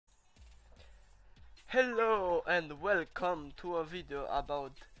Hello and welcome to a video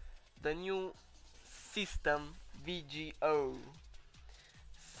about the new system VGO.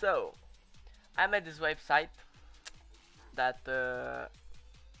 So, I made this website that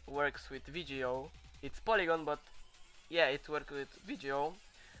works with VGO. It's Polygon, but yeah, it works with VGO.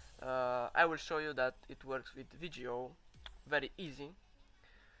 I will show you that it works with VGO. Very easy.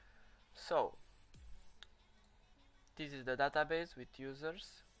 So, this is the database with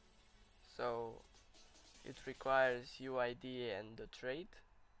users. So, it requires UID and the trade.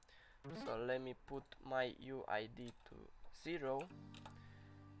 So let me put my UID to 0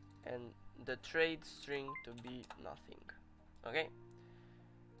 and the trade string to be nothing. Okay,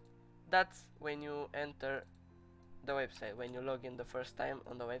 that's when you enter the website, when you log in the first time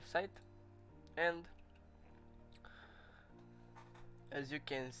on the website. And as you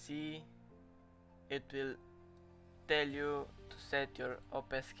can see, it will tell you to set your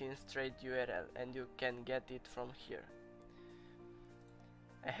OpenSkins trade URL, and you can get it from here.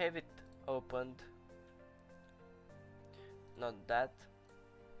 I have it opened, not that,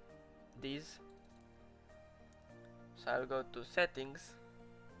 this. So I'll go to settings,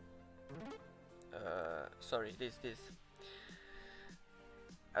 sorry, this.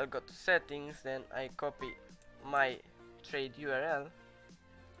 I'll go to settings, then I copy my trade URL,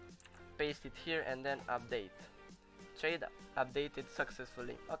 paste it here, and then update. Trade updated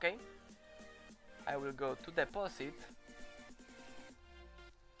successfully. Okay, I will go to deposit.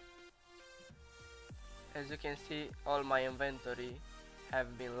 As you can see, all my inventory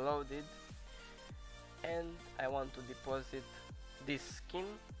have been loaded, and I want to deposit this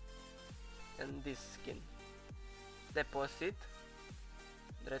skin and this skin. Deposit.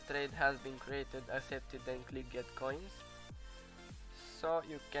 The trade has been created, accepted, and click get coins. So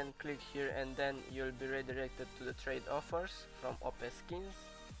you can click here and then you'll be redirected to the trade offers from OpenSkins,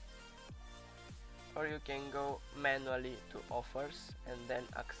 or you can go manually to offers and then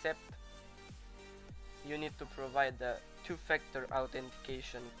accept. You need to provide the two-factor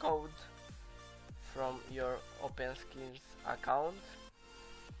authentication code from your OpenSkins account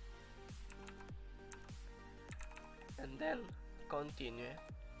and then continue.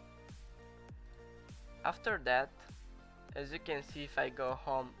 After that, as you can see, if I go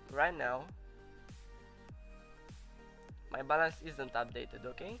home right now, my balance isn't updated,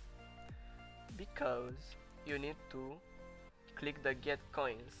 okay? Because you need to click the get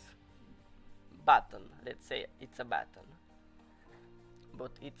coins button. Let's say it's a button,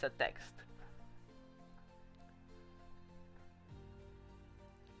 but it's a text.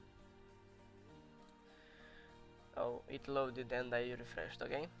 Oh, it loaded and I refreshed,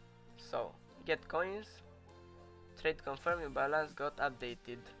 okay? So, get coins. Trade confirm, your balance got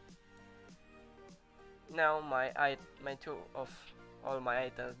updated. Now my two of all my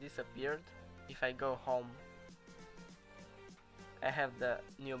items disappeared. If I go home, I have the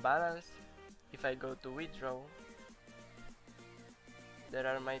new balance. If I go to withdraw, there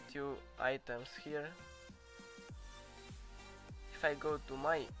are my two items here. If I go to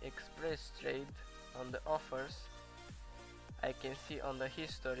my express trade on the offers, I can see on the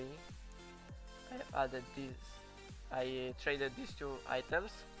history I added this. I traded these two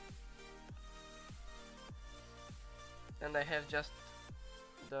items, and I have just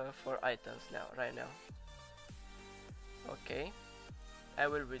the 4 items now, right now. Okay, I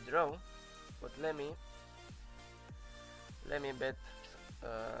will withdraw, but let me bet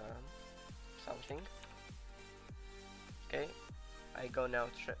something. Okay, I go now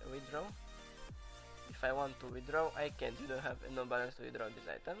withdraw. If I want to withdraw, I can't. You don't have no balance to withdraw these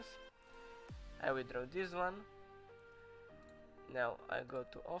items. I withdraw this one. Now I go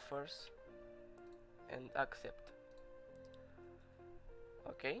to offers and accept.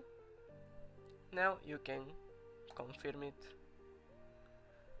 Okay, now you can confirm it,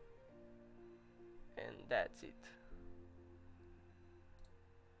 and that's it.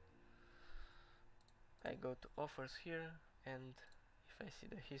 I go to offers here, and if I see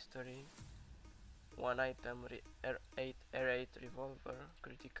the history, one item, R8 revolver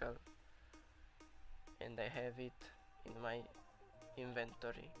critical, and I have it in my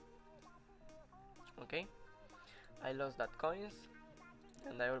inventory. Okay, I lost that coins,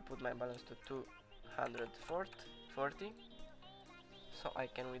 and I will put my balance to 240, so I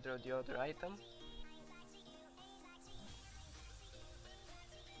can withdraw the other item.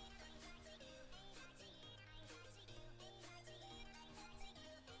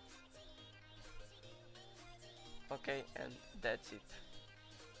 Okay, and that's it.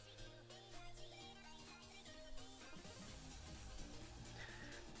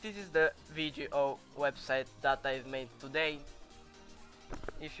 This is the VGO website that I've made today.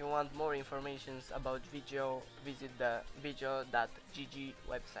 If you want more information about VGO, visit the VGO.gg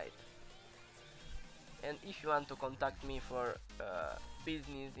website. And if you want to contact me for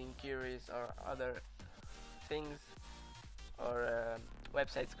business inquiries or other things or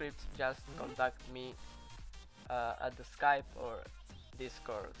website scripts, just contact me at the Skype or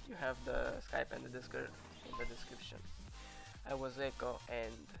Discord. You have the Skype and the Discord in the description. I was Echo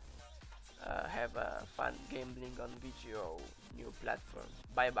and have a fun gambling on VGO new platform.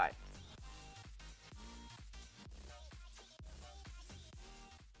 Bye bye.